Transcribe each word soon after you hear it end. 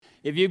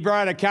If you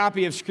brought a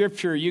copy of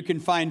Scripture, you can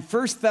find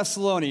 1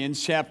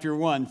 Thessalonians chapter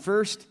 1.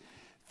 1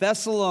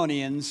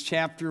 Thessalonians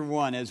chapter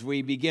 1 as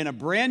we begin a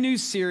brand new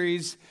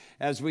series,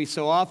 as we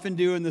so often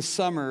do in the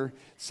summer,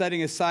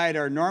 setting aside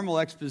our normal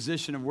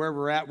exposition of where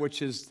we're at,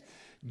 which is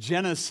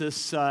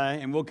Genesis,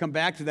 and we'll come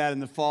back to that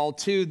in the fall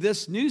too.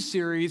 This new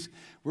series,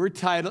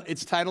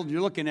 it's titled,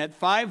 you're looking at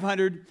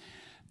 500,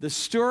 the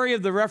story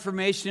of the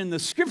Reformation in the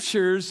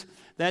Scriptures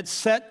that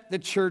set the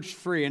church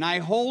free. And I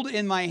hold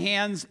in my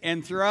hands,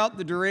 and throughout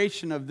the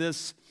duration of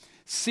this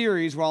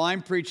series, while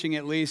I'm preaching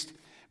at least,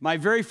 my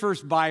very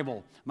first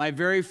Bible, my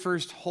very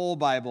first whole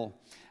Bible.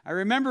 I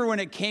remember when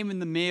it came in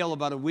the mail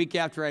about a week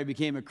after I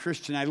became a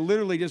Christian, I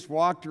literally just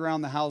walked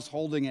around the house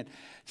holding it.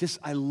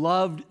 I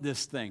loved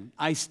this thing.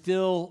 I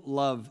still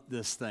love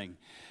this thing.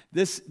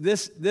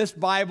 This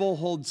Bible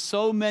holds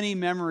so many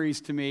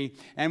memories to me.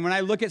 And when I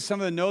look at some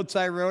of the notes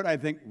I wrote, I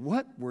think,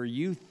 what were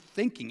you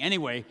thinking?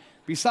 Anyway,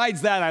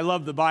 besides that, I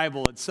love the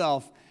Bible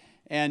itself.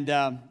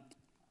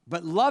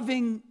 But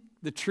loving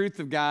the truth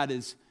of God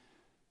is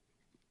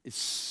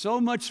so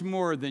much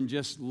more than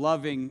just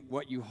loving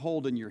what you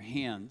hold in your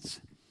hands.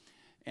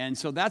 And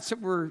so that's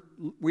what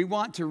we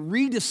want to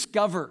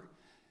rediscover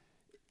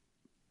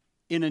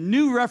in a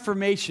new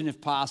Reformation,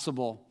 if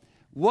possible,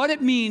 what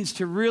it means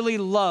to really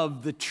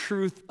love the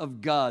truth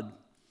of God,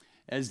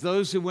 as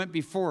those who went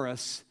before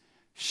us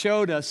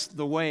showed us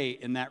the way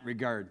in that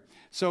regard.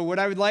 So what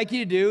I would like you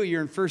to do,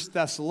 you're in 1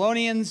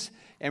 Thessalonians,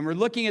 and we're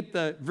looking at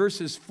the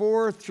verses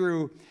 4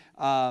 through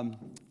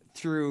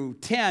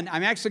 10.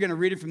 I'm actually going to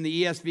read it from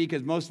the ESV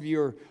because most of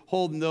you are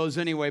holding those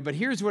anyway, but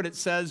here's what it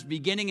says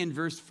beginning in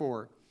verse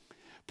 4.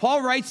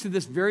 Paul writes to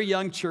this very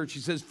young church, he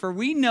says, "For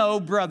we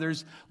know,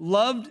 brothers,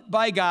 loved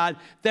by God,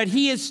 that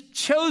he has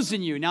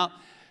chosen you." Now,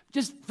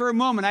 just for a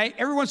moment,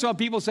 every once in a while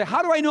people say,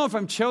 how do I know if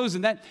I'm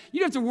chosen? That you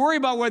don't have to worry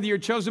about whether you're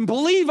chosen.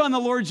 Believe on the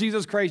Lord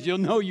Jesus Christ. You'll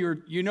know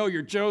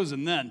you're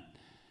chosen then.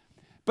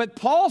 But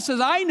Paul says,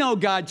 I know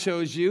God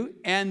chose you,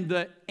 and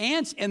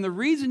the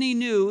reason he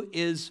knew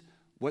is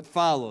what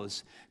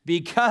follows.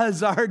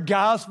 Because our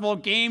gospel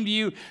came to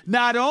you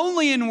not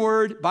only in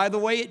word, by the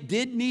way, it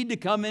did need to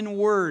come in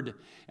word.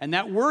 And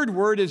that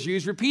word is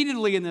used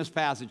repeatedly in this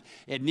passage.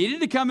 It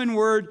needed to come in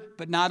word,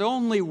 but not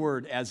only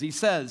word, as he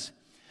says.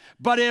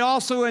 But it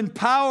also in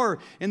power,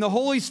 in the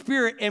Holy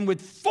Spirit, and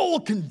with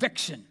full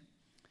conviction.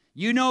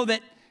 You know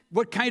that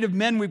what kind of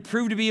men we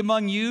proved to be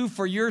among you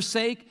for your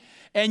sake.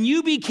 And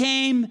you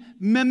became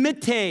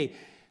memete.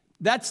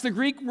 That's the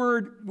Greek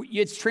word.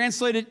 It's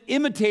translated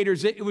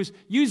imitators. It was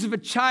used of a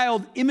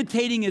child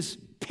imitating his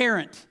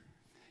parent.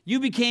 You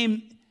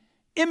became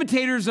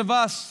imitators of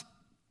us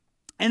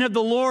and of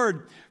the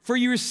Lord. For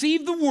you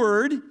received the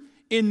word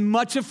in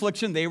much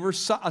affliction. They were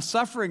a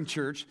suffering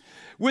church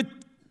with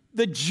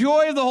the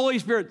joy of the Holy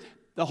Spirit.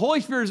 The Holy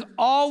Spirit is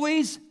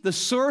always the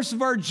source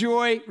of our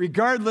joy,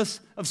 regardless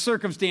of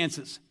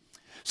circumstances.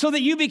 So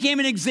that you became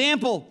an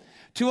example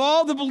to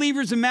all the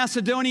believers in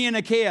Macedonia and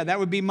Achaia, that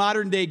would be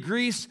modern-day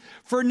Greece,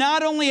 for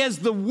not only has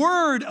the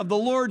word of the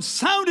Lord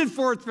sounded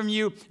forth from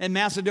you in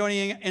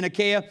Macedonia and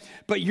Achaia,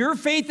 but your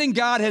faith in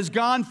God has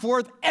gone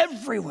forth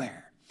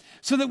everywhere,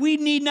 so that we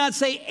need not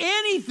say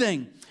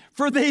anything,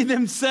 for they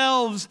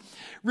themselves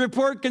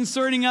report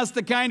concerning us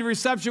the kind of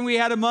reception we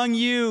had among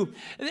you.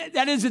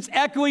 That is, it's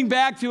echoing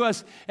back to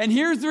us. And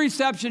here's the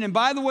reception. And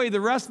by the way,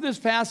 the rest of this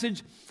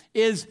passage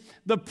is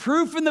the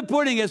proof in the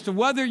pudding as to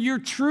whether you're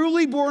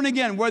truly born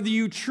again, whether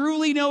you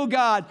truly know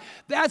God.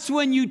 That's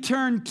when you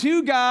turn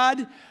to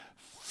God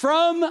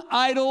from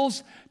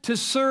idols to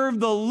serve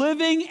the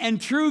living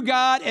and true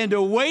God and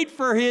to wait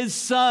for his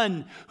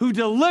Son who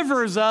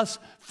delivers us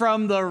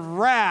from the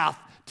wrath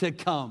to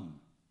come.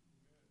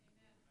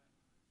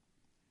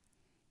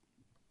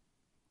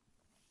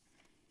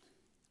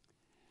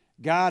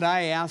 God,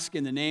 I ask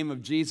in the name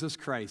of Jesus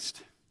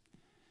Christ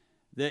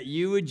that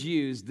you would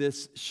use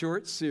this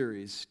short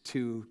series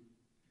to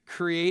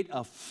create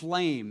a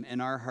flame in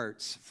our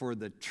hearts for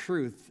the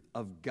truth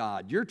of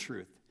God, your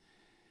truth.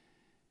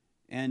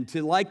 And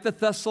to, like the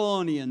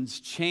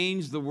Thessalonians,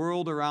 change the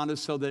world around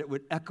us so that it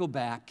would echo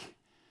back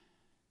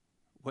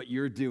what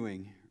you're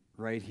doing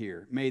right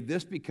here. May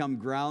this become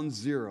ground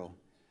zero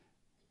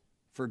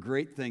for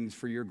great things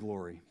for your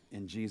glory.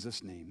 In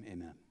Jesus' name,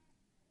 amen.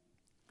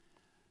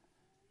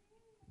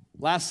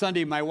 Last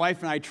Sunday, my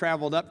wife and I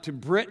traveled up to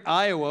Britt,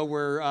 Iowa,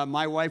 where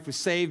my wife was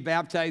saved,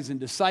 baptized, and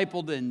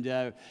discipled,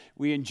 and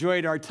we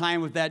enjoyed our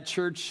time with that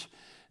church.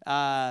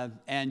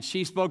 And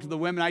she spoke to the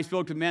women, I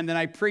spoke to the men, then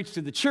I preached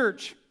to the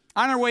church.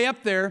 On our way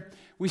up there,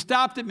 we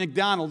stopped at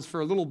McDonald's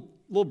for a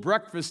little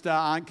breakfast,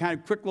 kind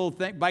of quick little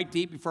bite to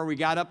eat before we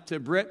got up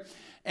to Britt.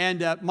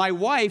 And my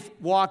wife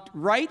walked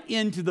right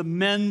into the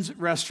men's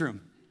restroom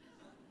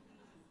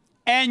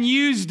and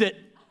used it.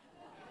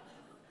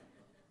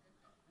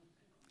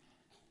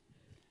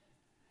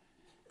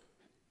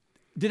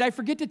 Did I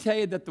forget to tell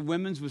you that the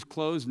women's was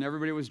closed and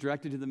everybody was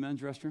directed to the men's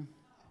restroom?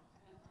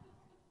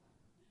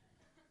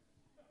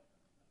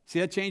 See,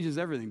 that changes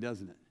everything,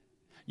 doesn't it?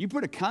 You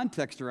put a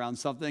context around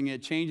something,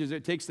 it changes,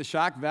 it takes the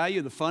shock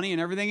value, the funny,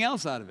 and everything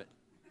else out of it.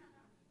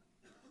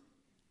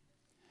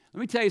 Let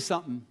me tell you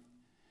something.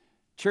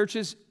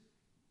 Churches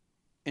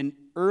in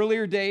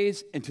earlier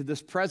days and to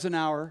this present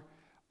hour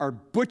are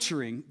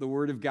butchering the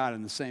Word of God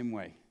in the same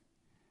way.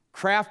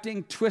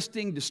 Crafting,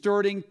 twisting,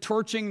 distorting,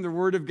 torching the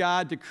Word of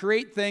God to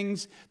create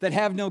things that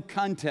have no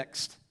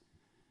context.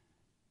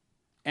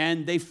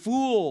 And they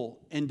fool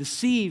and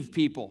deceive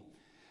people.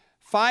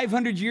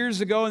 500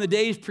 years ago, in the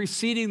days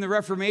preceding the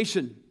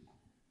Reformation,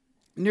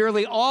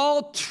 nearly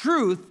all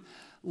truth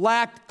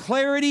lacked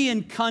clarity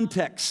and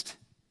context.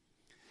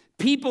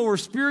 People were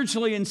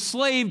spiritually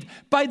enslaved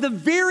by the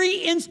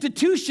very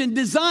institution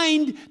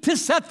designed to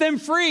set them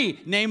free,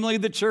 namely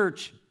the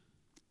church.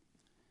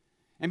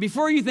 And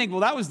before you think,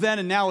 well, that was then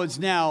and now it's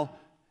now,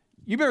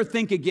 you better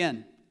think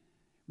again.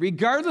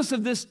 Regardless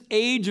of this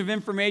age of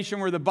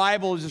information where the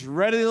Bible is just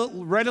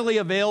readily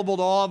available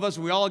to all of us,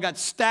 we all got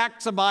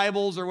stacks of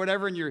Bibles or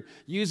whatever, and you're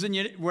using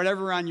it,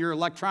 whatever on your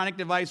electronic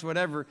device,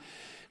 whatever,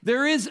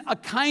 there is a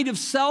kind of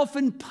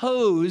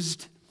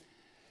self-imposed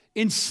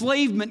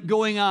enslavement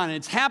going on.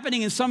 It's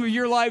happening in some of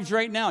your lives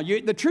right now.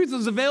 The truth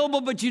is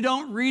available, but you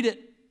don't read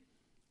it.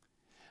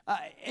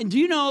 And do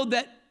you know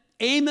that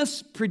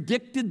Amos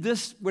predicted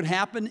this would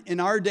happen in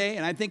our day?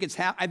 And I think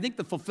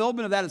the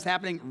fulfillment of that is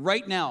happening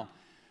right now.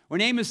 When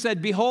Amos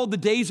said, "Behold, the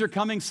days are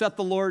coming, saith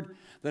the Lord,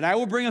 that I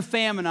will bring a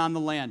famine on the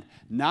land."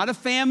 Not a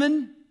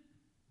famine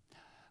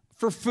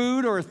for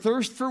food or a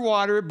thirst for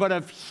water, but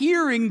of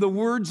hearing the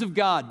words of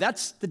God.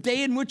 That's the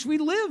day in which we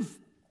live.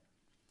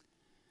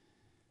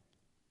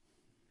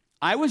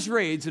 I was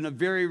raised in a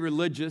very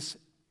religious,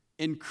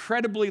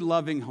 incredibly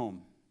loving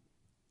home.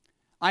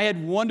 I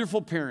had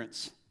wonderful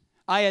parents.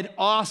 I had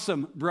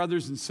awesome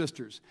brothers and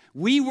sisters.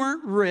 We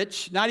weren't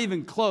rich, not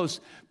even close,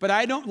 but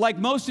like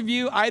most of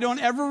you, I don't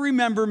ever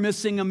remember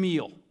missing a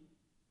meal.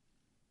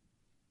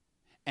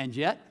 And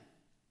yet,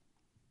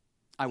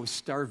 I was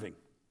starving.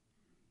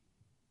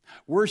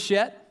 Worse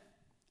yet,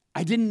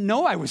 I didn't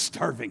know I was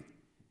starving.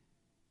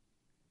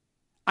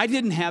 I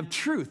didn't have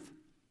truth.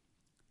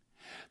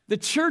 The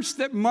church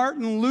that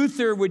Martin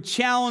Luther would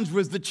challenge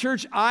was the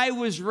church I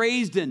was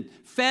raised in,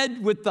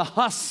 fed with the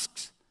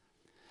husks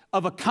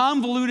of a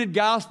convoluted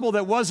gospel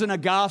that wasn't a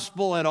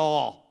gospel at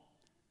all.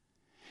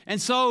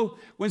 And so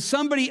when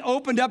somebody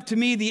opened up to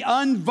me the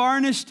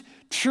unvarnished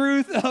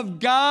truth of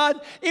God,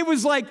 it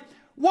was like,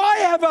 why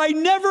have I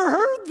never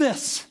heard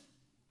this?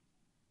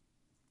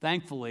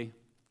 Thankfully,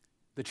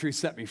 the truth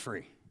set me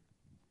free.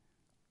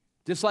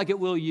 Just like it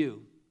will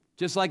you,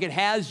 just like it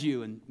has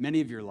you in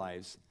many of your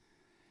lives.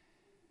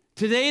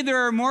 Today,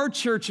 there are more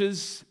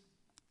churches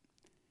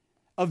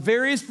of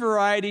various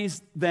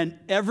varieties than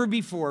ever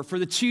before for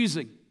the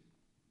choosing.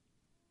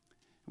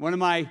 One of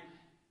my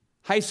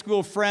high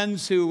school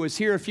friends who was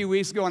here a few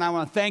weeks ago, and I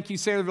want to thank you,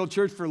 Saylorville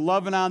Church, for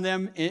loving on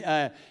them,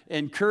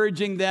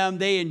 encouraging them.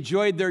 They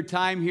enjoyed their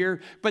time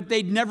here, but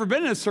they'd never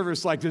been in a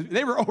service like this.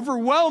 They were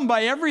overwhelmed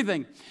by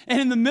everything.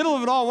 And in the middle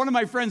of it all, one of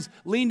my friends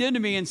leaned into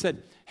me and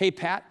said, "Hey,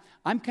 Pat,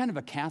 I'm kind of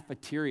a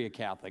cafeteria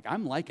Catholic.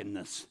 I'm liking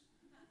this."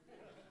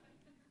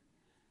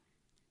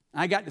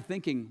 I got to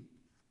thinking,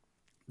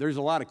 there's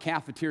a lot of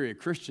cafeteria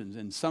Christians,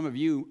 and some of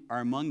you are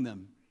among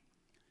them.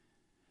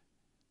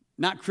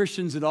 Not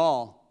Christians at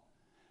all,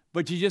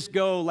 but you just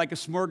go like a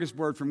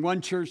smorgasbord from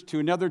one church to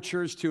another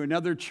church to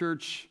another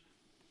church,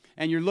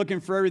 and you're looking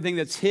for everything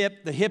that's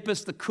hip, the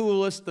hippest, the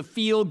coolest, the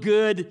feel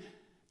good,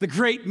 the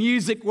great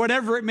music,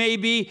 whatever it may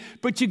be,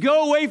 but you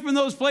go away from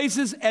those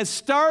places as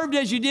starved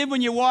as you did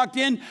when you walked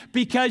in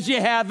because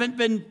you haven't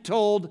been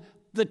told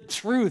the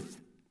truth.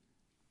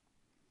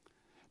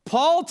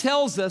 Paul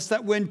tells us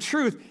that when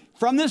truth,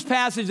 from this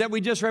passage that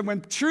we just read,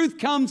 when truth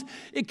comes,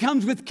 it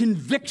comes with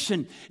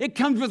conviction. It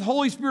comes with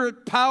Holy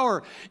Spirit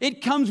power.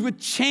 It comes with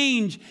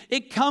change.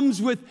 It comes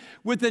with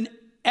an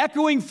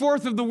echoing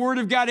forth of the Word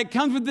of God. It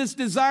comes with this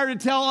desire to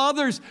tell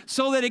others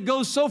so that it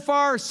goes so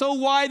far, so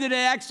wide that it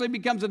actually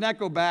becomes an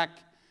echo back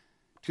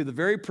to the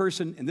very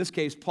person, in this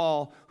case,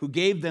 Paul, who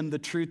gave them the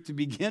truth to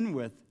begin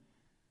with.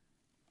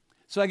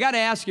 So I got to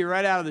ask you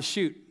right out of the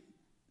chute,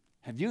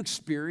 have you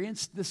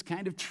experienced this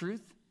kind of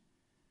truth?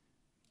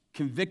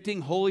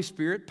 Convicting Holy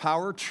Spirit,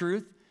 power,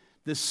 truth,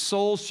 this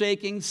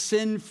soul-shaking,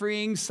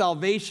 sin-freeing,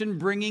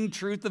 salvation-bringing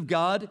truth of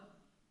God?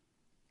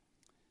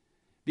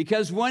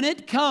 Because when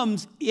it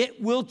comes, it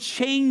will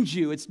change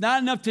you. It's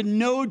not enough to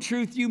know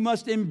truth. You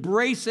must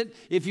embrace it.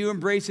 If you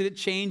embrace it, it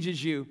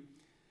changes you.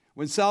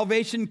 When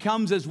salvation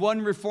comes, as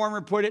one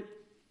reformer put it,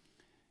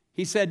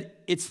 he said,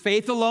 it's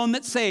faith alone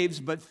that saves,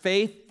 but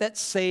faith that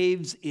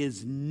saves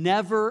is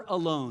never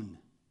alone.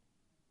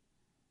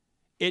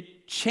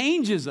 It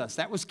changes us.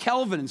 That was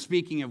Calvin,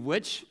 speaking of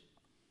which.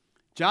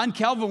 John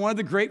Calvin, one of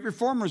the great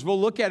reformers we'll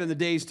look at in the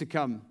days to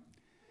come.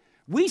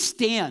 We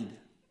stand,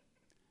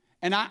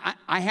 and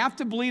I have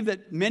to believe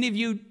that many of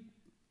you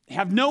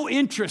have no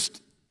interest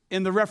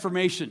in the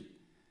Reformation.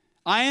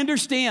 I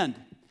understand,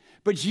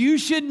 but you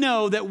should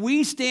know that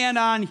we stand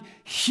on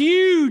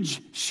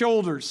huge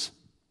shoulders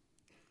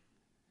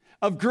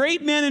of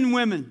great men and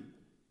women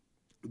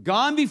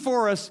gone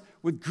before us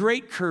with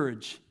great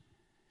courage.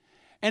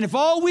 And if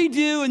all we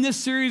do in this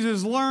series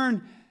is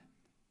learn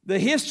the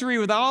history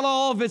without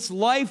all of its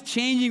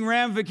life-changing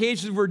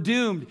ramifications, we're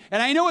doomed.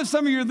 And I know what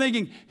some of you are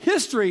thinking,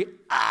 history,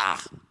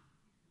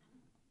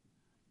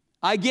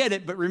 I get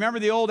it, but remember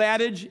the old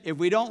adage, if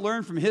we don't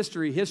learn from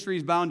history, history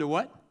is bound to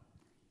what?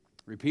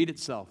 Repeat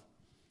itself.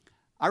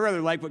 I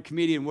rather like what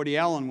comedian Woody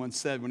Allen once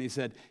said when he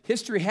said,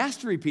 history has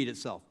to repeat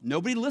itself.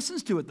 Nobody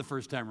listens to it the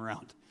first time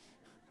around.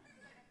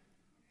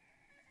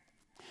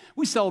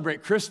 We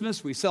celebrate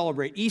Christmas, we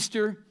celebrate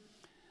Easter,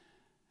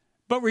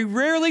 but we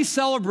rarely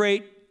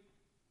celebrate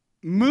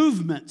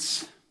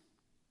movements.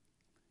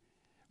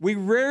 We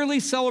rarely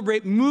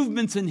celebrate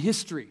movements in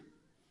history.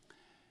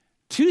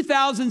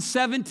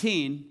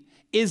 2017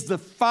 is the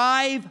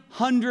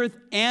 500th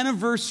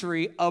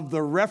anniversary of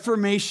the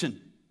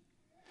Reformation,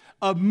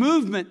 a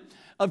movement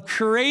of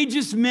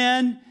courageous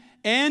men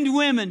and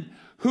women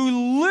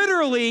who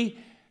literally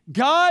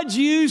God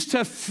used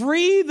to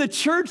free the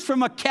church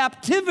from a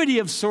captivity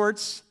of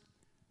sorts,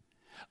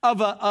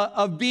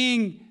 of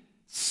being,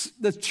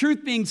 the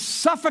truth being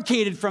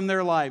suffocated from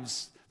their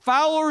lives.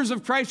 Followers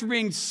of Christ were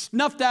being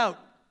snuffed out.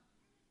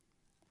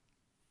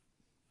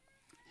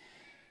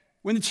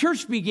 When the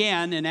church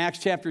began in Acts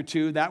chapter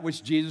 2, that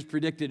which Jesus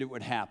predicted it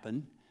would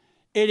happen,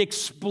 it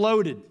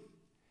exploded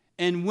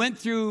and went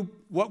through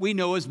what we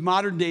know as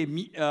modern-day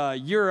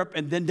Europe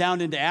and then down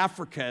into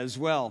Africa as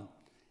well,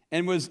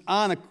 and was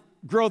on a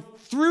growth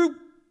through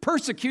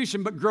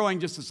persecution, but growing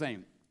just the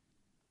same.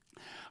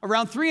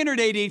 Around 300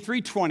 AD,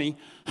 320,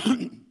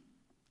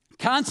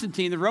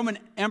 Constantine, the Roman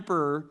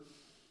emperor,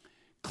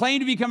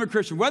 claimed to become a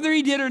Christian. Whether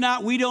he did or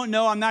not, we don't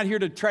know. I'm not here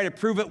to try to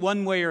prove it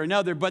one way or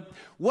another. But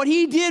what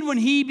he did when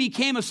he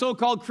became a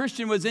so-called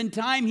Christian was in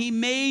time he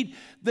made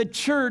the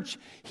church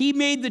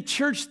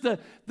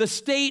the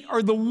state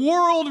or the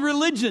world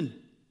religion.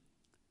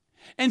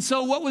 And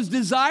so what was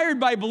desired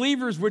by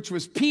believers, which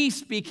was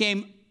peace,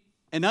 became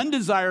an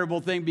undesirable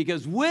thing,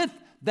 because with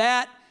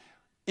that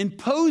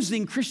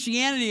imposing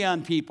Christianity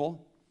on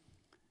people,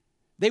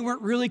 they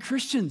weren't really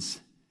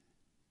Christians.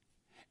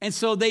 And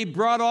so they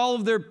brought all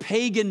of their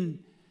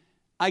pagan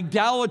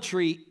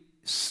idolatry,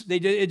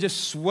 it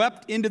just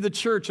swept into the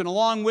church, and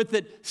along with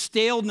it,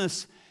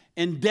 staleness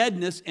and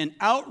deadness and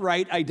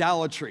outright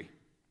idolatry.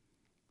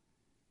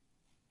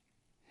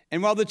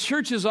 And while the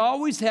church has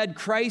always had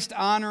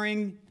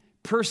Christ-honoring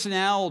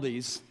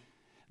personalities,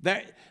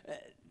 that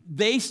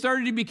they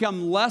started to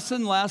become less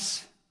and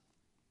less,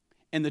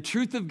 and the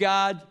truth of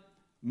God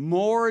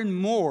more and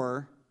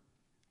more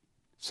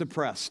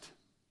suppressed.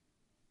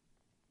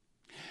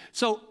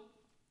 So,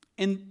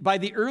 by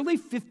the early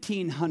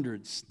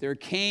 1500s, there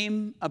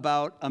came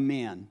about a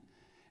man,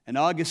 an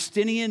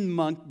Augustinian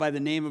monk by the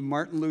name of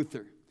Martin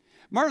Luther.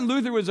 Martin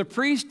Luther was a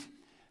priest.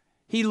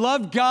 He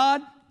loved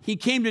God. He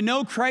came to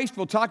know Christ.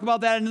 We'll talk about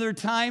that another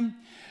time.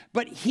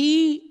 But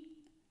he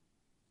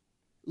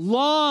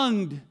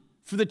longed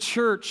for the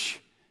church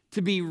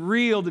to be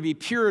real, to be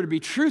pure, to be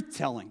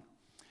truth-telling.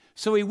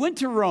 So he went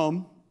to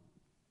Rome.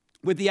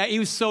 He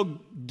was so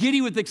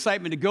giddy with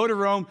excitement to go to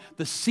Rome,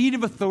 the seat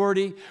of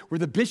authority, where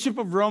the Bishop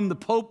of Rome, the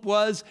Pope,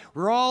 was,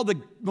 where all the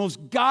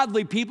most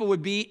godly people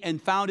would be, and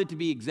found it to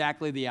be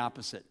exactly the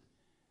opposite.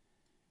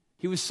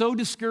 He was so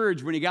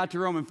discouraged when he got to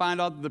Rome and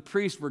found out that the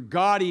priests were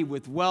gaudy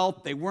with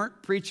wealth. They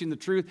weren't preaching the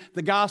truth.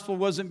 The gospel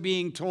wasn't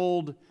being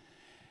told.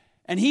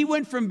 And he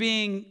went from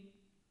being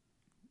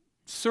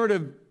sort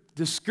of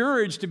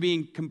discouraged to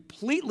being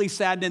completely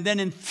saddened and then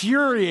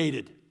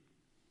infuriated.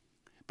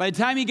 By the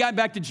time he got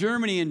back to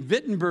Germany in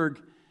Wittenberg,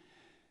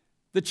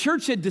 the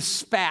church had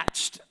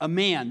dispatched a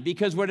man,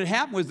 because what had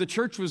happened was the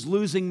church was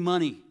losing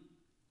money.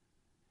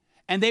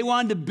 And they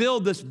wanted to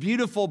build this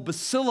beautiful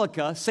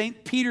basilica,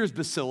 St. Peter's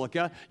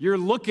Basilica. You're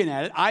looking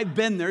at it. I've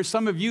been there.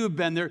 Some of you have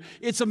been there.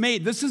 It's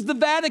amazing. This is the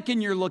Vatican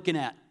you're looking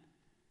at.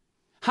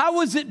 How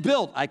was it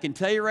built? I can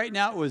tell you right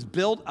now, it was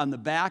built on the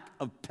back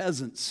of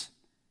peasants.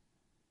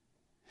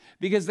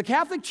 Because the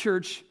Catholic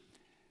Church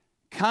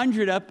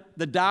conjured up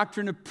the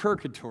doctrine of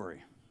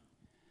purgatory.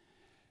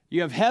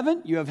 You have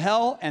heaven, you have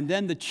hell, and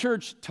then the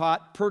church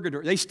taught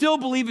purgatory. They still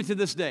believe it to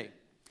this day.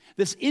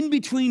 This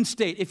in-between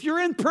state. If you're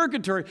in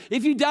purgatory,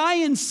 if you die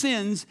in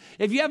sins,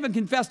 if you haven't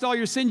confessed all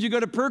your sins, you go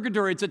to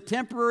purgatory. It's a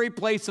temporary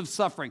place of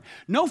suffering.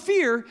 No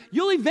fear,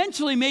 you'll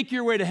eventually make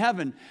your way to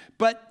heaven.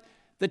 But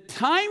the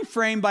time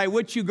frame by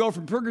which you go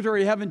from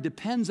purgatory to heaven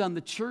depends on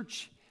the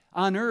church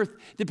on earth,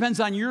 depends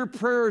on your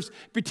prayers,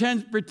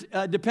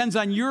 depends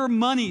on your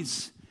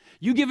monies.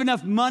 You give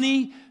enough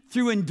money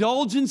through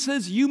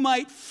indulgences, you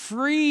might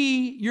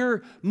free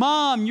your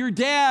mom, your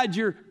dad,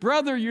 your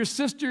brother, your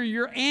sister,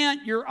 your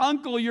aunt, your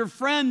uncle, your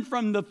friend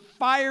from the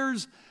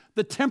fires,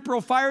 the temporal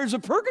fires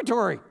of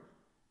purgatory.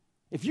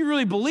 If you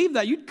really believe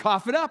that, you'd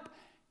cough it up,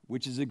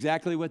 which is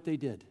exactly what they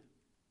did.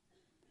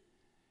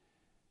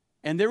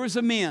 And there was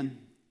a man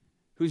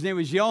whose name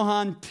was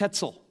Johann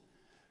Tetzel,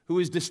 who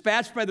was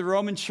dispatched by the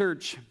Roman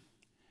Church,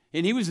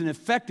 and he was an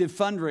effective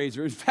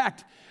fundraiser. In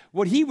fact,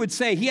 what he would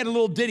say, he had a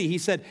little ditty. He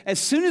said, as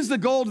soon as the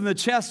gold in the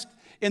chest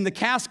in the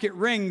casket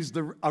rings,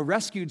 a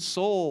rescued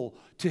soul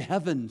to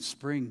heaven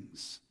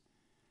springs.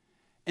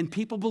 And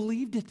people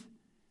believed it.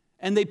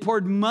 And they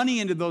poured money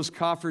into those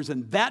coffers,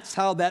 and that's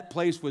how that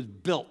place was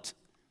built.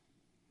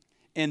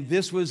 And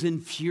this was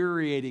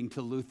infuriating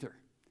to Luther.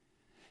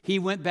 He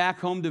went back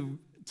home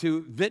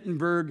to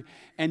Wittenberg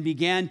and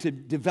began to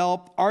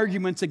develop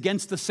arguments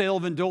against the sale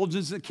of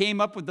indulgences that came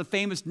up with the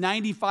famous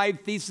 95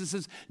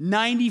 theses,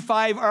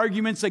 95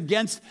 arguments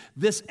against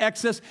this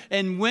excess,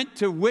 and went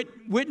to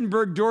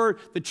Wittenberg door,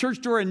 the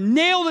church door, and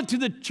nailed it to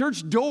the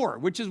church door,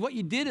 which is what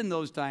you did in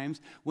those times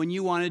when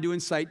you wanted to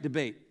incite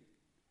debate.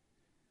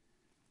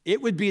 It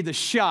would be the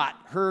shot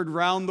heard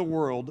round the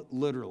world,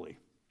 literally.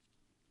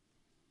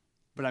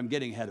 But I'm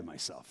getting ahead of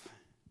myself.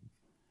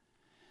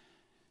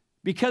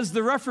 Because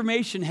the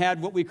Reformation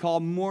had what we call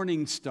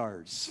morning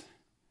stars.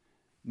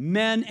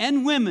 Men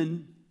and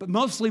women, but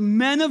mostly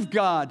men of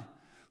God,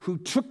 who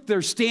took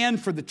their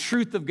stand for the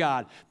truth of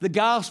God, the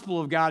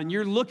gospel of God. And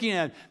you're looking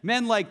at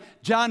men like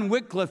John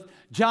Wycliffe,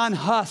 John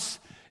Huss,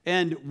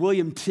 and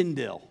William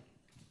Tyndale.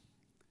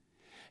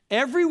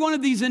 Every one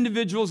of these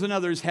individuals and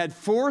others had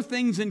four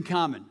things in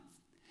common.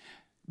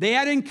 They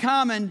had in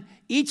common,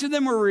 each of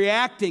them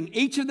reacted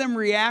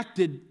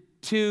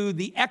to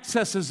the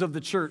excesses of the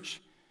church,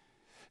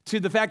 to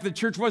the fact that the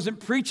church wasn't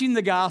preaching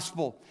the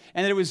gospel,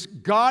 and that it was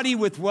gaudy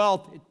with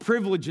wealth,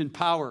 privilege, and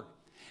power.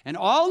 And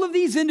all of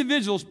these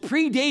individuals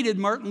predated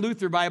Martin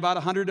Luther by about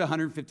 100 to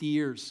 150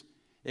 years,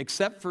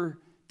 except for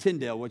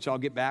Tyndale, which I'll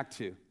get back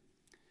to.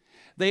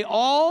 They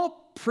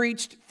all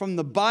preached from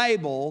the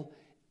Bible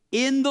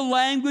in the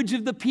language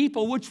of the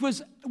people, which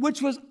was,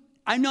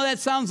 I know that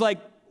sounds like,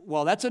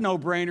 well, that's a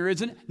no-brainer,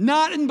 isn't it?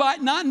 Not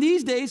in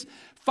these days.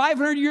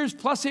 500 years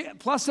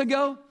plus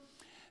ago,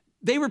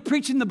 they were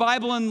preaching the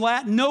Bible in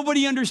Latin.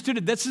 Nobody understood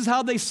it. This is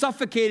how they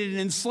suffocated and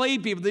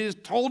enslaved people. They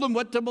just told them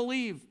what to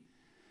believe.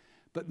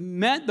 But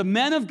the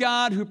men of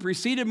God who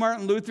preceded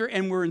Martin Luther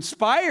and were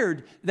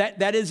inspired,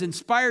 that is,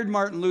 inspired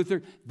Martin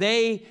Luther,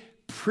 they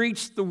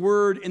preached the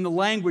word in the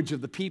language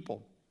of the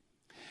people.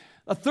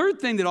 A third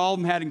thing that all of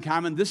them had in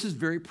common, this is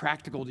very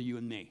practical to you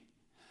and me.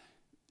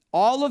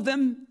 All of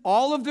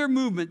their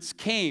movements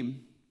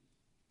came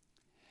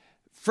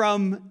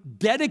from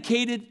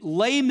dedicated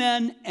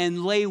laymen and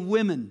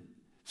laywomen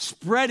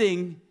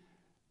spreading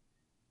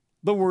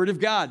the word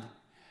of God.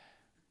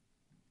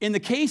 In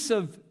the case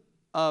of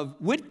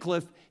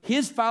Wycliffe,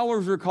 his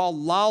followers were called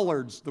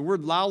Lollards. The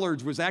word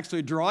Lollards was actually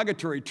a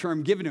derogatory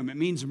term given to him. It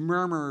means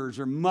murmurers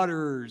or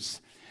mutterers.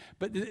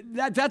 But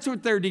that's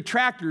what their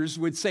detractors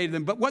would say to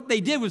them. But what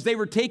they did was they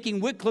were taking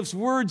Wycliffe's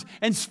words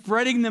and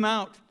spreading them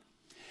out.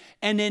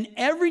 And in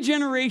every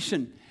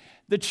generation,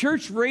 the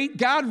church,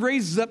 God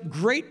raises up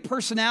great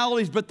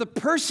personalities, but the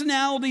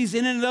personalities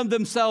in and of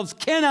themselves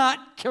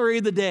cannot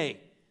carry the day.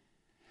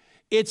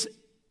 It's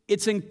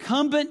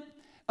incumbent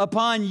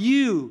upon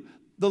you,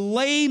 the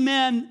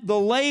laymen, the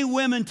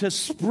laywomen, to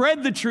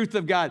spread the truth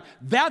of God.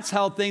 That's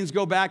how things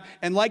go back.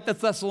 And like the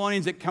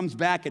Thessalonians, it comes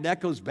back, it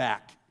echoes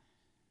back.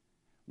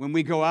 When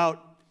we go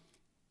out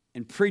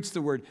and preach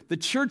the word, the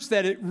church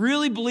that it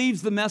really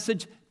believes the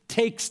message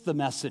takes the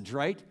message,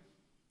 right?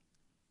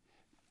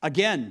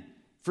 Again,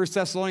 1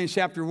 Thessalonians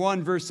chapter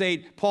 1, verse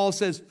 8, Paul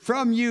says,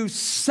 from you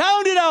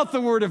sounded out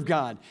the word of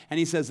God. And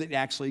he says it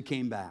actually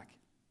came back.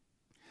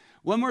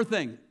 One more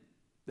thing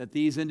that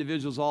these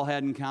individuals all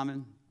had in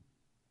common.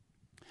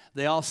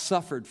 They all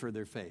suffered for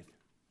their faith.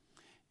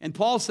 And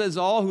Paul says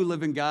all who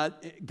live in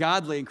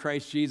godly in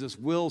Christ Jesus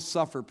will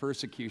suffer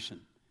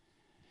persecution.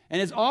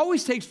 And it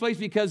always takes place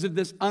because of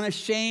this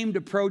unashamed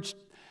approach,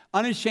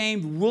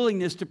 unashamed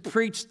willingness to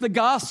preach the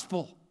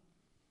gospel.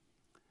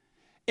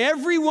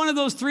 Every one of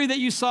those three that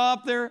you saw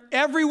up there,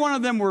 every one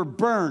of them were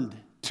burned.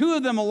 Two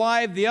of them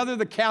alive, the other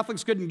the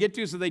Catholics couldn't get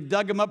to, so they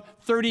dug him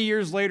up 30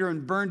 years later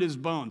and burned his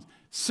bones.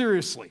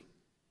 Seriously.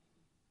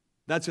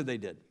 That's what they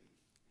did.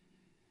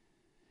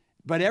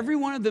 But every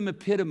one of them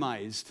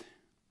epitomized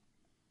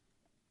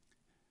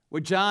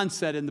what John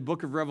said in the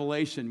book of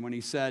Revelation when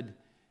he said,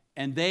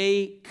 and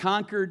they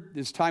conquered,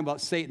 this is talking about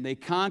Satan, they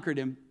conquered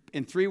him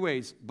in three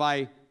ways: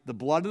 by the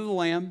blood of the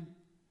Lamb,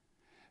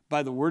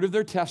 by the word of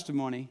their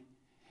testimony,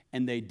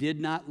 and they did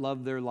not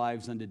love their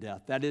lives unto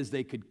death. That is,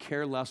 they could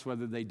care less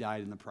whether they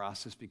died in the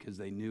process because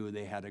they knew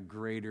they had a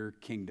greater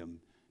kingdom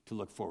to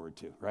look forward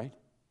to, right?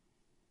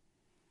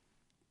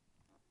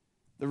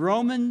 The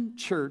Roman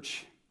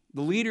church,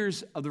 the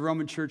leaders of the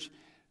Roman church,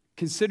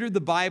 considered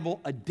the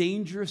Bible a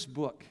dangerous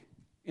book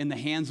in the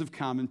hands of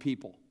common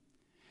people.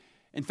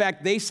 In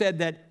fact, they said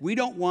that we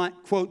don't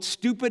want, quote,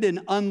 stupid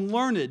and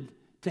unlearned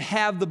to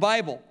have the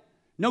Bible.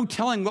 No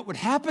telling what would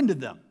happen to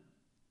them.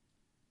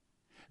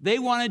 They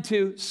wanted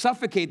to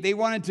suffocate. They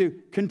wanted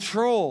to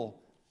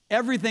control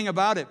everything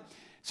about it.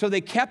 So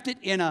they kept it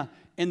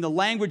in the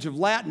language of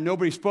Latin.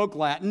 Nobody spoke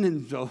Latin,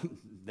 and so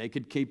they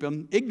could keep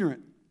them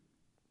ignorant.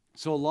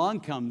 So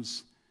along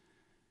comes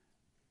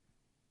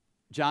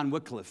John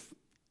Wycliffe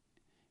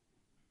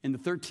in the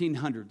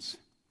 1300s.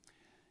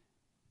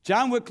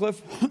 John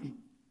Wycliffe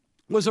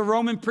was a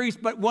Roman priest,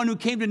 but one who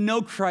came to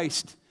know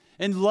Christ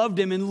and loved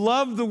him and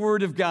loved the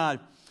Word of God.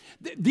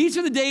 These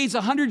are the days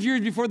 100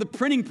 years before the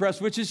printing press,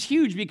 which is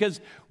huge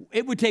because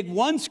it would take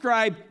one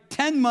scribe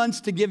 10 months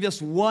to give us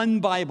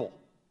one Bible.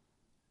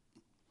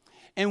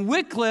 And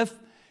Wycliffe,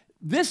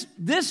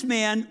 this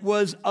man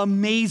was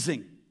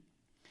amazing.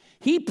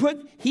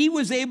 He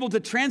was able to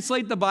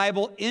translate the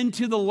Bible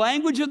into the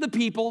language of the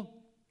people.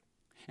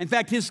 In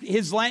fact, his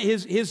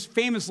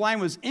famous line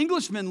was,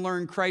 "Englishmen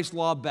learn Christ's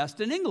law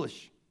best in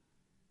English."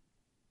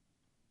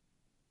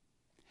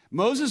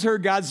 Moses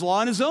heard God's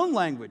law in his own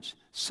language.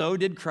 So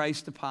did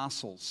Christ's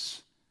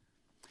apostles.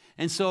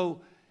 And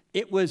so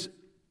it was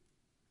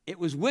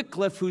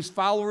Wycliffe whose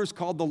followers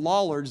called the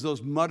Lollards,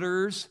 those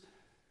mutterers,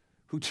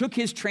 who took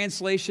his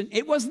translation.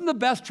 It wasn't the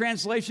best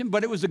translation,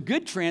 but it was a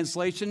good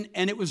translation,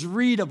 and it was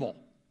readable.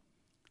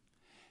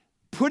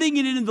 Putting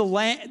it into the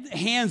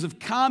hands of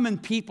common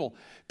people.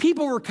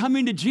 People were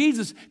coming to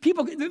Jesus.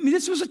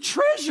 This was a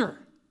treasure.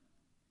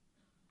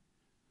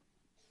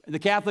 The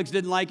Catholics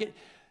didn't like it.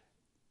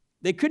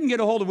 They couldn't get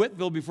a hold of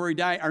Whitfield before he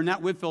died, or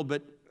not Whitfield,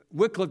 but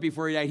Wycliffe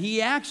before he died.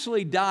 He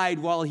actually died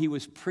while he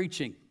was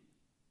preaching.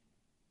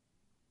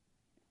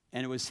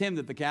 And it was him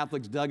that the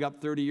Catholics dug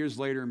up 30 years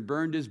later and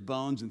burned his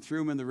bones and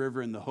threw him in the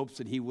river in the hopes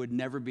that he would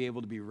never be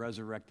able to be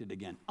resurrected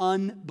again.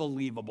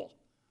 Unbelievable.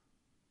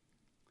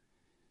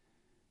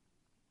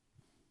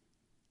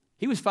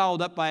 He was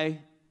followed up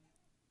by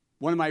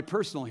one of my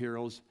personal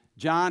heroes,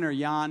 Jan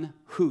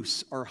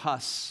Hus, or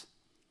Huss.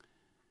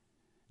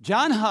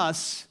 John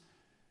Huss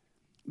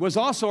was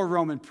also a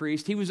Roman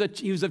priest. He was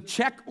of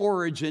Czech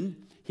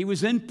origin. He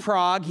was in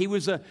Prague. He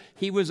was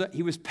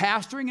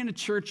pastoring in a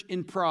church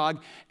in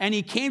Prague, and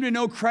he came to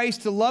know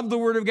Christ, to love the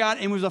Word of God,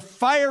 and was a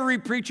fiery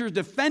preacher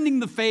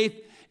defending the faith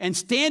and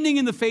standing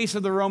in the face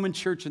of the Roman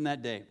church in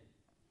that day.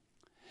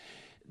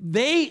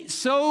 They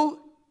so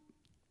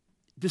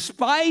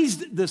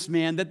despised this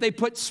man that they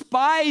put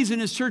spies in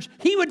his church.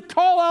 He would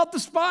call out the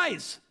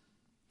spies.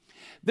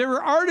 There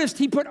were artists,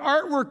 he put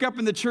artwork up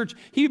in the church.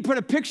 He would put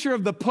a picture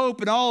of the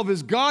Pope and all of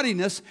his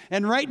gaudiness,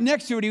 and right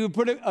next to it, he would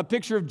put a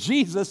picture of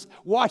Jesus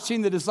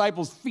washing the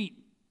disciples'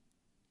 feet,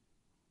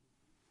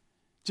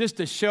 just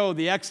to show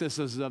the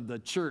excesses of the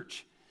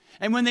church.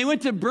 And when they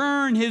went to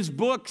burn his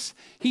books,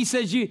 he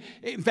says,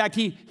 in fact,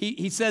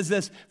 he says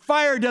this,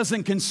 "Fire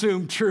doesn't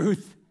consume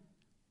truth."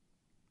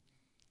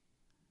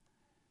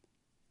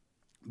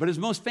 But his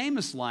most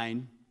famous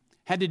line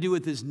had to do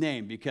with his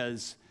name,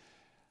 because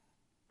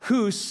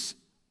Hus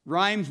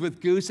rhymes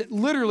with goose. It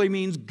literally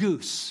means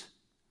goose.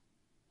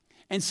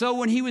 And so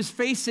when he was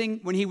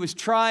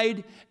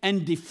tried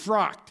and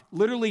defrocked,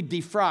 literally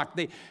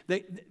defrocked,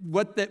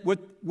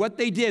 what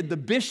they did, the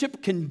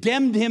bishop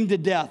condemned him to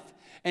death.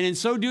 And in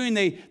so doing,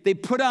 they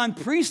put on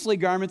priestly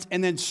garments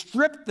and then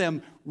stripped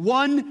them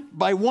one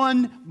by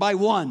one by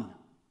one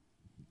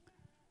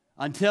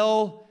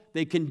until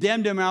they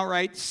condemned him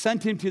outright,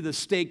 sent him to the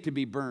stake to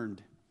be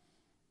burned.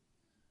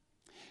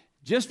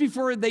 Just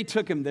before they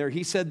took him there,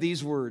 he said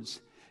these words,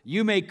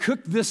 "You may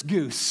cook this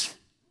goose,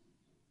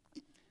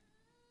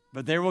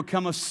 but there will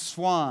come a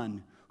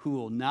swan who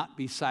will not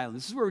be silent."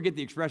 This is where we get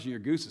the expression, your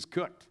goose is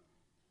cooked.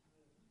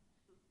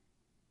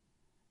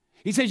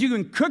 He says, you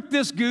can cook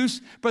this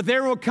goose, but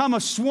there will come a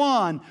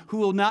swan who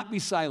will not be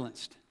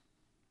silenced.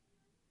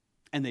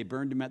 And they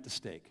burned him at the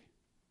stake.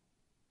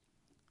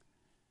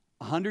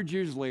 100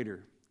 years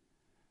later,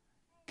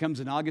 comes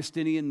an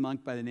Augustinian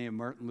monk by the name of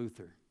Martin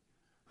Luther,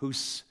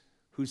 whose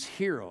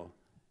hero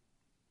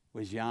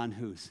was Jan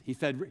Hus. He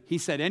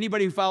said,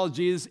 anybody who follows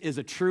Jesus is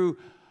a true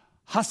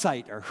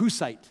Hussite or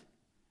Husite.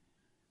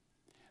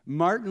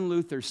 Martin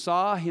Luther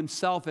saw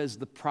himself as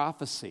the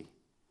prophecy.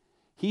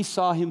 He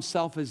saw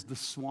himself as the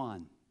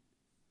swan.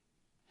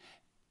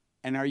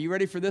 And are you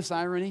ready for this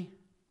irony?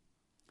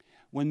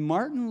 When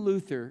Martin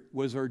Luther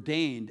was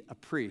ordained a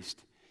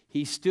priest,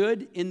 he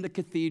stood in the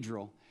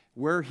cathedral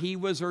where he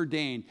was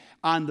ordained,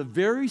 on the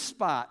very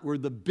spot where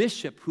the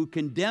bishop who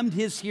condemned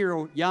his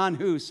hero, Jan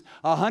Hus,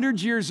 100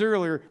 years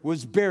earlier,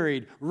 was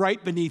buried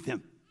right beneath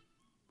him,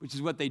 which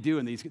is what they do,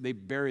 they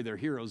bury their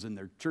heroes in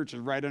their churches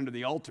right under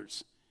the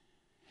altars.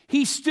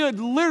 He stood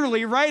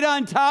literally right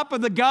on top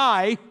of the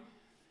guy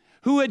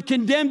who had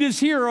condemned his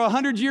hero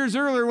 100 years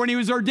earlier when he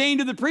was ordained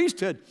to the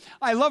priesthood.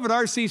 I love what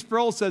R.C.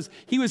 Sproul says.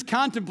 He was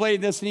contemplating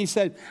this, and he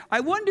said,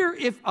 I wonder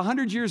if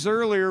 100 years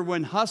earlier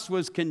when Huss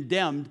was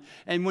condemned,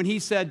 and when he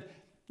said,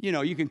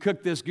 you can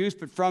cook this goose,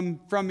 but from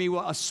me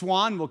a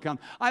swan will come.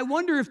 I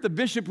wonder if the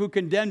bishop who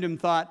condemned him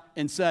thought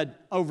and said,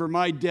 over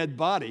my dead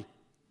body.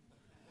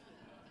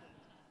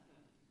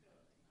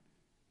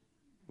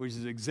 Which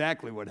is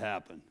exactly what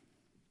happened.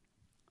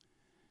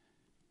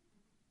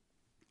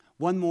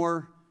 One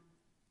more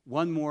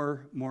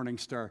morning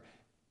star.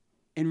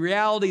 In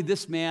reality,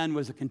 this man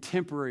was a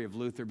contemporary of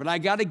Luther, but I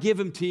got to give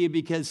him to you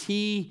because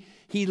he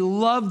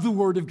loved the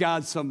Word of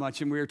God so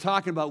much, and we were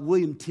talking about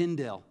William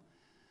Tyndale.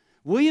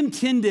 William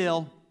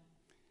Tyndale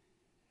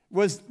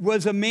was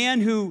a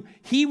man who,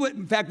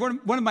 in fact,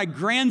 one of my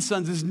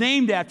grandsons is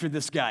named after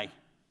this guy.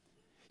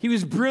 He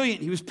was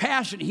brilliant. He was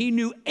passionate. He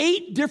knew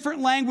 8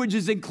 different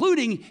languages,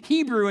 including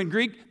Hebrew and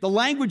Greek, the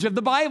language of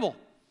the Bible.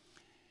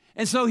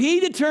 And so he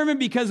determined,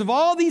 because of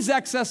all these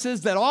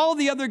excesses that all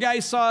the other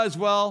guys saw as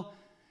well,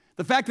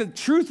 the fact that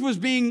truth was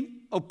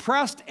being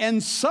oppressed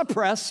and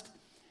suppressed,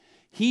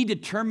 he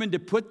determined to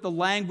put the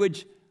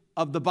language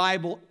of the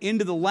Bible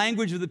into the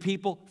language of the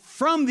people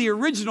from the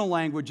original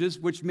languages,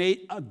 which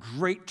made a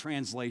great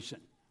translation.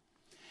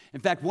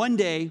 In fact, one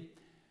day,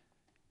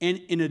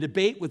 in a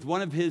debate with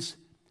one of his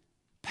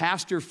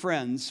pastor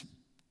friends,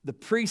 the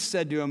priest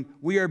said to him,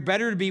 "We are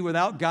better to be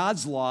without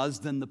God's laws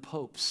than the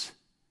Pope's."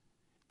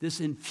 This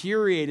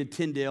infuriated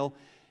Tyndale,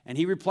 and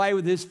he replied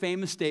with his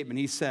famous statement.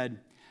 He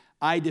said,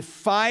 "I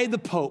defy the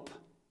Pope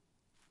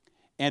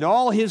and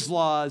all his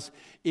laws.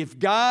 If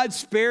God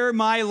spare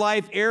my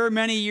life ere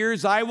many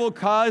years, I will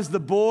cause the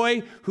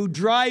boy who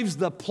drives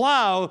the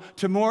plow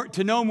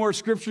to know more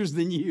scriptures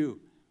than you."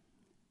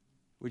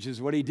 Which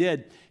is what he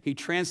did. He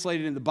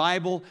translated in the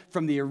Bible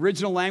from the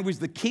original language.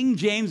 The King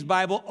James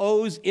Bible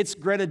owes its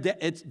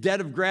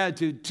debt of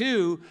gratitude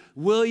to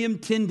William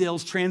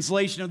Tyndale's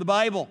translation of the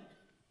Bible.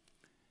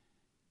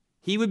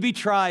 He would be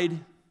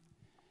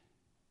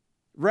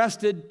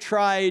arrested,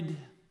 tried,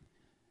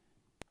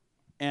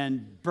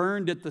 and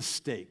burned at the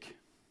stake.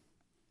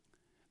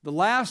 The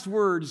last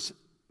words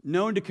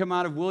known to come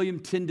out of William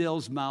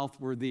Tyndale's mouth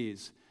were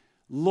these: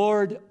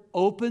 "Lord,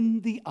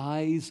 open the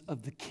eyes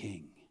of the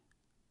king."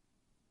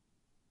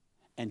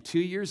 And 2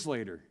 years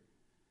later,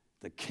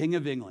 the King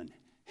of England,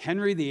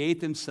 Henry VIII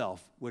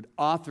himself, would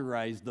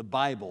authorize the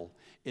Bible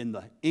in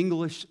the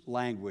English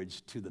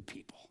language to the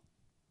people.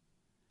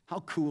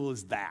 How cool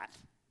is that?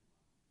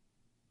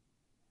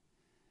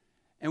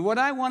 And what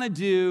I want to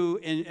do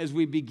as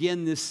we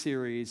begin this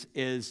series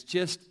is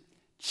just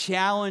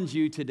challenge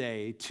you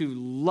today to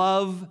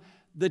love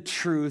the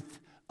truth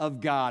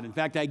of God. In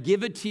fact, I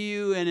give it to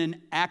you in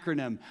an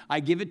acronym. I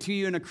give it to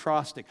you in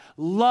acrostic.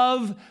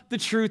 Love the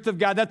truth of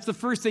God. That's the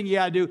first thing you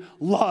got to do.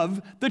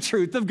 Love the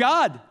truth of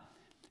God.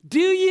 Do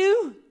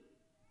you?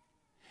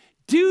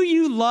 Do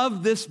you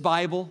love this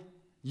Bible?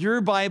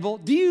 Your Bible?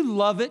 Do you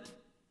love it?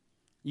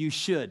 You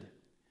should.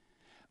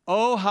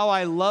 "Oh, how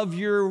I love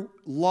your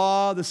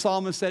law," the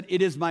psalmist said.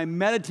 "It is my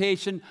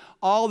meditation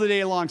all the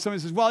day long."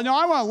 Somebody says, "Well, no,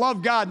 I want to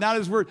love God, not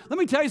his word." Let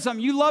me tell you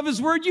something. You love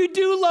his word. You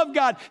do love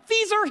God.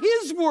 These are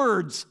his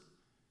words.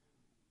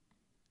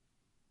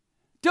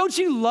 Don't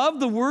you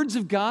love the words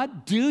of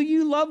God? Do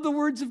you love the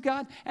words of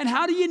God? And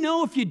how do you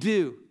know if you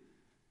do?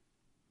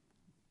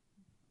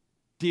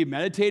 Do you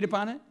meditate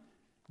upon it?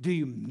 Do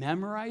you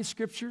memorize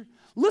Scripture?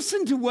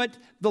 Listen to what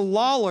the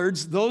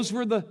Lollards, those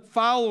were the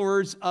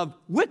followers of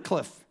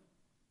Wycliffe.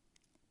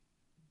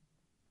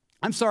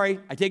 I'm sorry,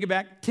 I take it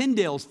back,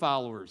 Tyndale's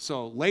followers.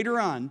 So later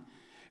on,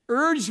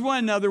 urged one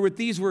another with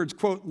these words,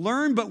 quote,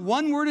 "Learn but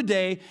one word a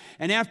day,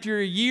 and after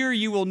a year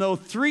you will know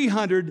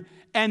 300,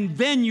 and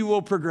then you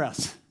will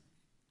progress."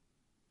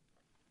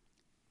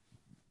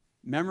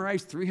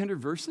 Memorize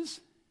 300 verses?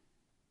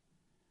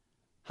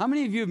 How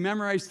many of you have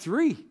memorized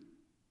 3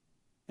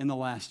 in the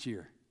last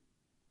year?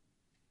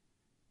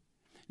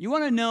 You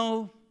want to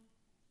know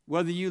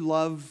whether you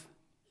love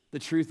the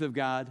truth of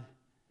God?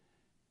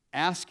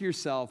 Ask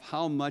yourself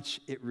how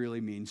much it really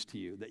means to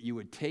you, that you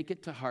would take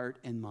it to heart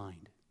and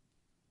mind.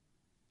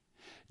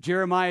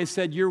 Jeremiah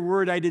said, "Your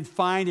word I did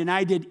find, and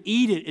I did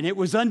eat it, and it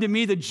was unto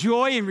me the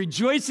joy and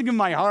rejoicing of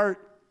my heart."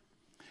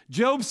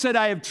 Job said,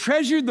 "I have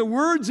treasured the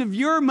words of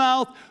your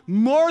mouth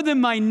more than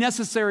my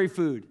necessary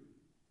food."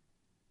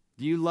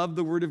 Do you love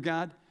the word of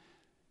God?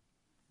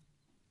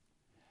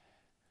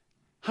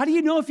 How do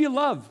you know if you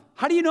love?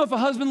 How do you know if a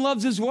husband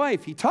loves his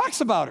wife? He talks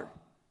about her.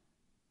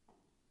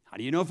 How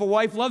do you know if a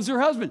wife loves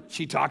her husband?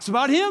 She talks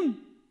about him.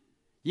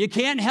 You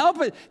can't help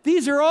it.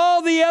 These are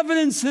all the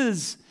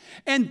evidences.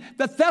 And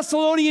the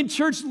Thessalonian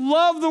church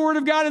loved the word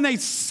of God, and they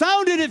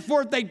sounded it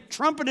forth. They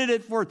trumpeted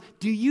it forth.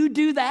 Do you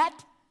do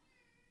that?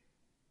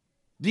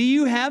 Do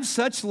you have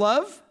such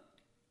love?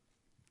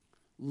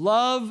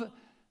 Love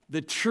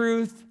the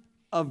truth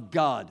of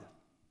God.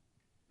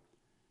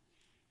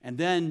 And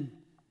then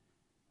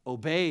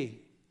obey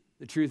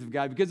the truth of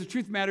God. Because the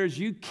truth matters,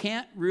 you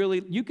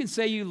can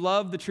say you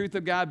love the truth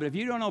of God, but if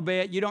you don't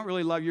obey it, you don't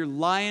really love. You're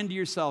lying to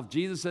yourself.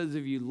 Jesus says,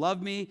 if you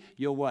love me,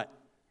 you'll what?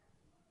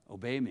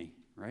 Obey me,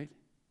 right?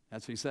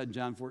 That's what he said in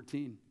John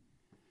 14.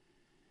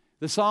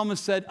 The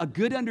psalmist said, "A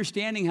good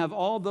understanding have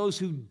all those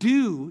who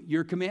do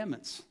your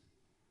commandments."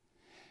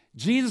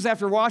 Jesus,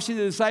 after washing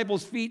the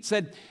disciples' feet,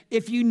 said,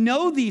 "If you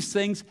know these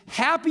things,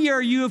 happy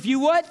are you if you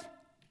what?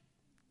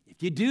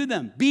 If you do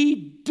them." Be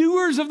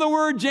doers of the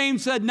word,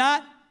 James said,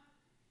 not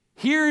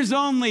hearers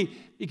only,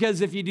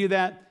 because if you do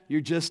that, you're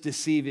just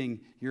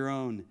deceiving your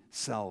own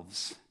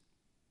selves.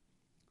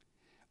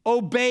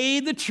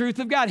 Obey the truth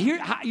of God.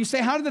 Here, you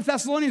say, how did the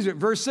Thessalonians do it?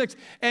 Verse 6,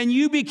 "And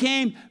you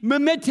became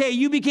mimete,"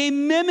 you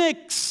became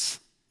mimics.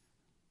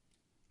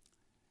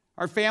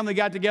 Our family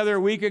got together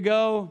a week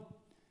ago.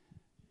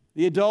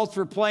 The adults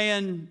were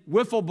playing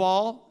wiffle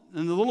ball,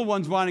 and the little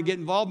ones wanted to get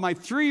involved. My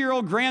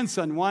 3-year-old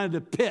grandson wanted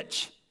to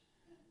pitch.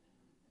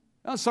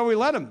 Well, so we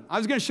let him. I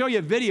was going to show you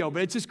a video,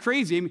 but it's just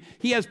crazy. I mean,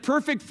 he has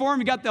perfect form.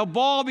 He got the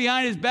ball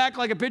behind his back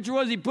like a pitcher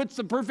was. He puts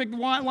the perfect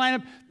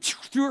lineup,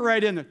 threw it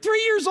right in there.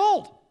 3 years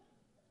old.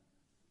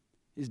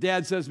 His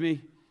dad says to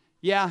me,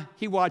 "Yeah,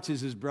 he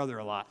watches his brother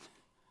a lot."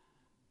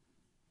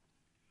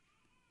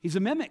 He's a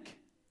mimic.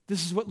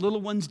 This is what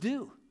little ones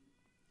do.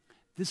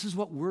 This is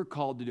what we're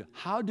called to do.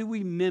 How do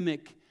we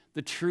mimic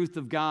the truth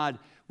of God?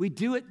 We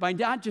do it by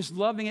not just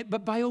loving it,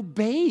 but by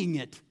obeying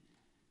it.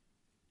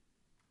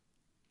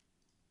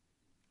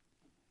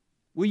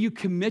 Will you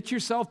commit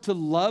yourself to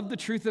love the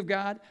truth of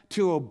God,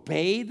 to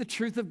obey the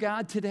truth of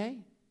God today?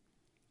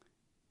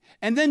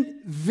 And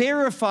then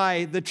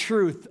verify the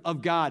truth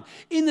of God.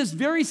 In this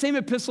very same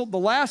epistle, the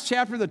last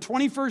chapter, the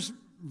 21st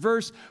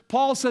verse,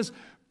 Paul says,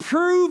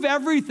 prove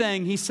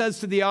everything, he says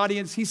to the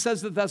audience, he says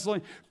to the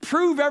Thessalonians,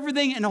 prove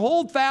everything and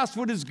hold fast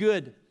what is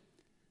good.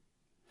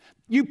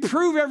 You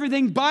prove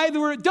everything by the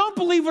word. Don't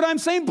believe what I'm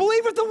saying,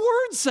 believe what the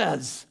word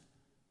says.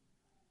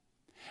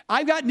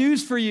 I've got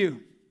news for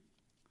you.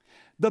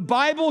 The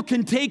Bible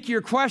can take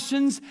your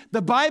questions.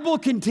 The Bible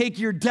can take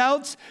your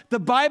doubts. The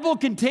Bible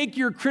can take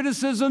your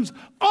criticisms,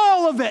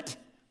 all of it.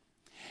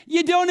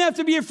 You don't have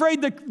to be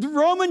afraid. The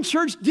Roman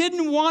church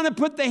didn't want to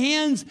put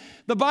the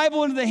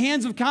Bible into the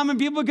hands of common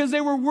people because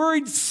they were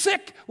worried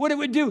sick what it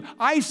would do.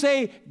 I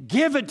say,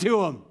 give it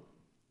to them.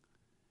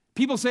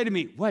 People say to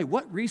me, wait,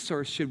 what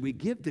resource should we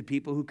give to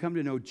people who come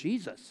to know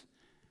Jesus?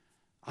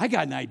 I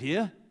got an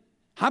idea.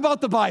 How about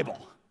the Bible?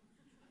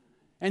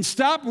 And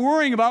stop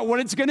worrying about what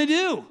it's going to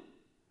do.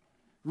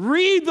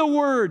 Read the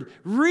word.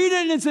 Read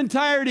it in its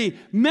entirety.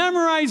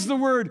 Memorize the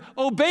word.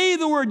 Obey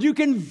the word. You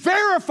can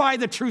verify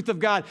the truth of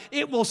God.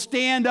 It will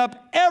stand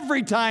up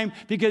every time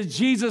because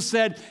Jesus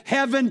said,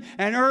 heaven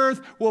and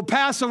earth will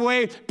pass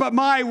away, but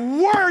my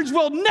words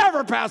will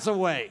never pass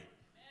away.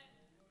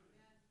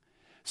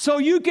 So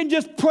you can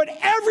just put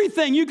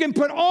everything, you can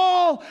put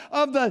all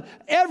of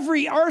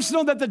every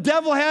arsenal that the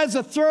devil has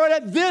to throw it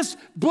at. This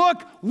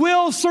book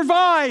will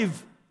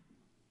survive.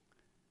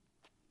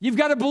 You've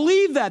got to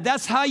believe that.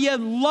 That's how you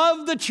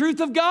love the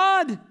truth of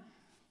God.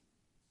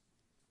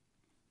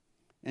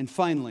 And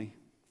finally,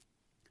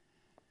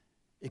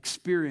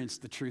 experience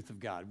the truth of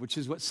God, which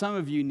is what some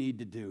of you need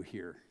to do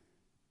here.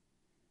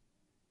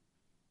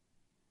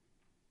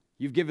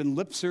 You've given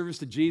lip service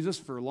to Jesus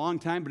for a long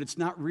time, but it's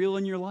not real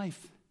in your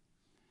life.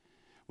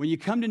 When you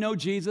come to know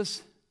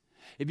Jesus,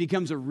 it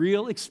becomes a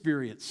real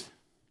experience.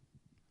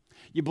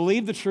 You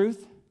believe the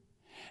truth.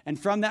 And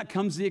from that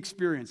comes the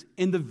experience.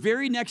 In the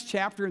very next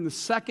chapter, in the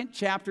second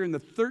chapter, in the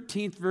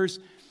 13th verse,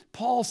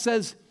 Paul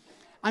says,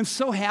 I'm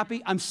so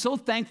happy, I'm so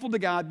thankful to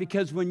God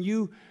because when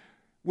you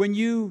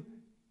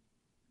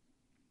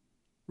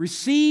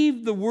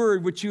received the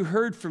word which you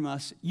heard from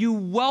us, you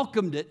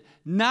welcomed it,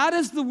 not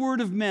as the word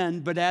of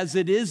men, but as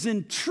it is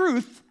in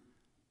truth,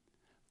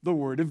 the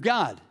word of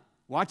God.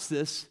 Watch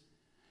this.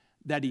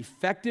 That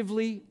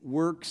effectively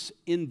works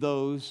in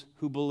those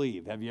who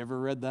believe. Have you ever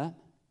read that?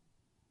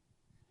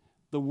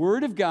 The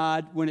word of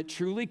God, when it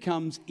truly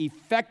comes,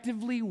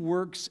 effectively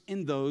works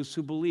in those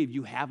who believe.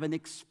 You have an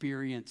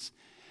experience.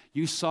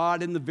 You saw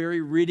it in the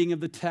very reading of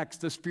the text.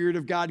 The Spirit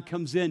of God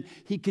comes in.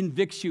 He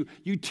convicts you.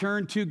 You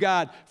turn to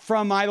God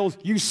from idols.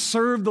 You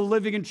serve the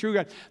living and true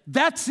God.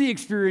 That's the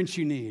experience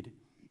you need.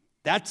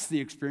 That's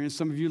the experience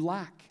some of you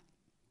lack.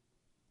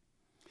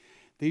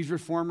 These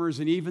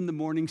reformers and even the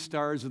morning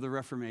stars of the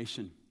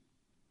Reformation,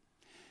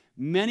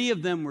 many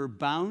of them were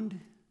bound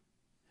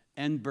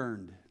and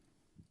burned.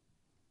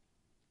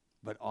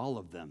 But all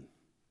of them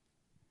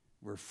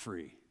were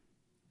free.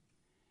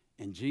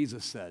 And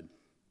Jesus said,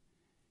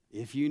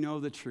 if you know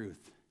the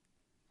truth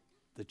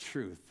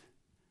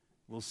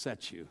will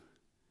set you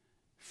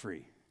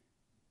free.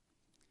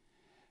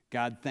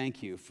 God,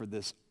 thank you for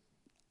this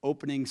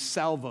opening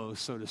salvo,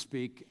 so to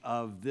speak,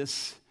 of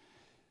this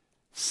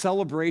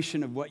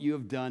celebration of what you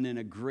have done in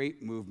a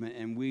great movement.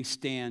 And we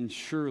stand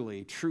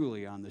surely,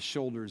 truly on the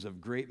shoulders of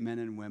great men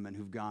and women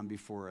who've gone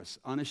before us,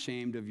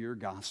 unashamed of your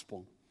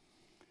gospel.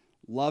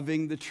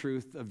 Loving the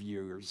truth of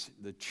yours,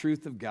 the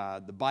truth of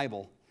God, the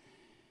Bible,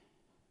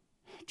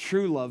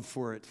 true love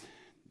for it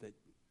that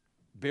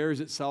bears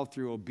itself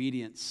through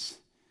obedience.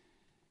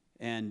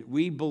 And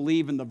we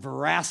believe in the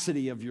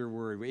veracity of your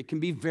word. It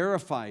can be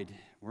verified.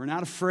 We're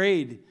not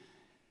afraid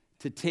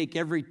to take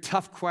every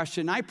tough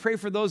question. I pray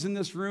for those in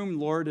this room,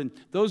 Lord, and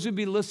those who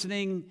be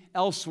listening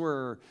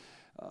elsewhere,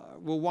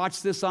 will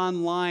watch this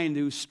online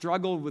who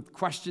struggle with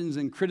questions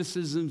and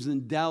criticisms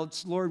and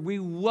doubts. Lord, we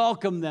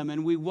welcome them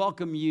and we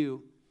welcome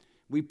you.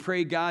 We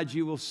pray, God,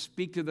 you will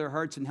speak to their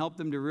hearts and help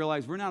them to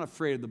realize we're not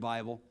afraid of the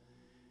Bible.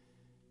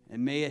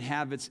 And may it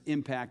have its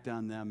impact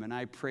on them. And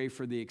I pray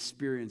for the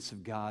experience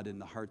of God in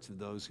the hearts of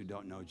those who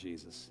don't know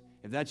Jesus.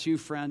 If that's you,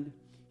 friend,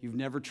 you've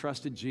never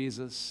trusted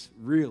Jesus,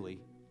 really,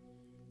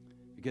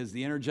 because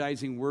the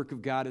energizing work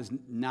of God is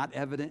not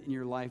evident in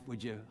your life,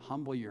 would you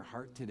humble your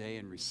heart today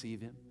and receive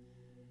him?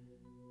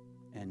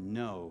 And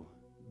know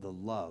the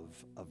love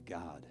of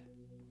God.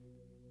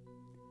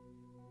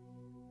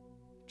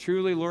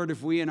 Truly, Lord,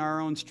 if we in our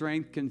own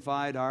strength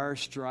confide, our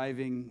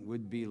striving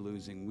would be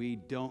losing. We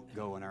don't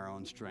go in our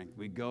own strength.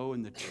 We go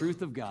in the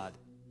truth of God,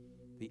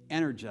 the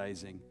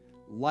energizing,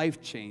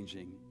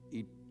 life-changing,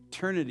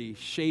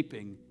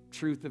 eternity-shaping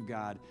truth of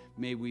God.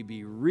 May we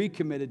be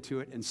recommitted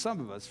to it, and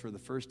some of us for the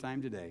first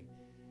time today.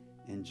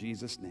 In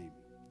Jesus' name,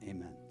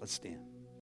 amen. Let's stand.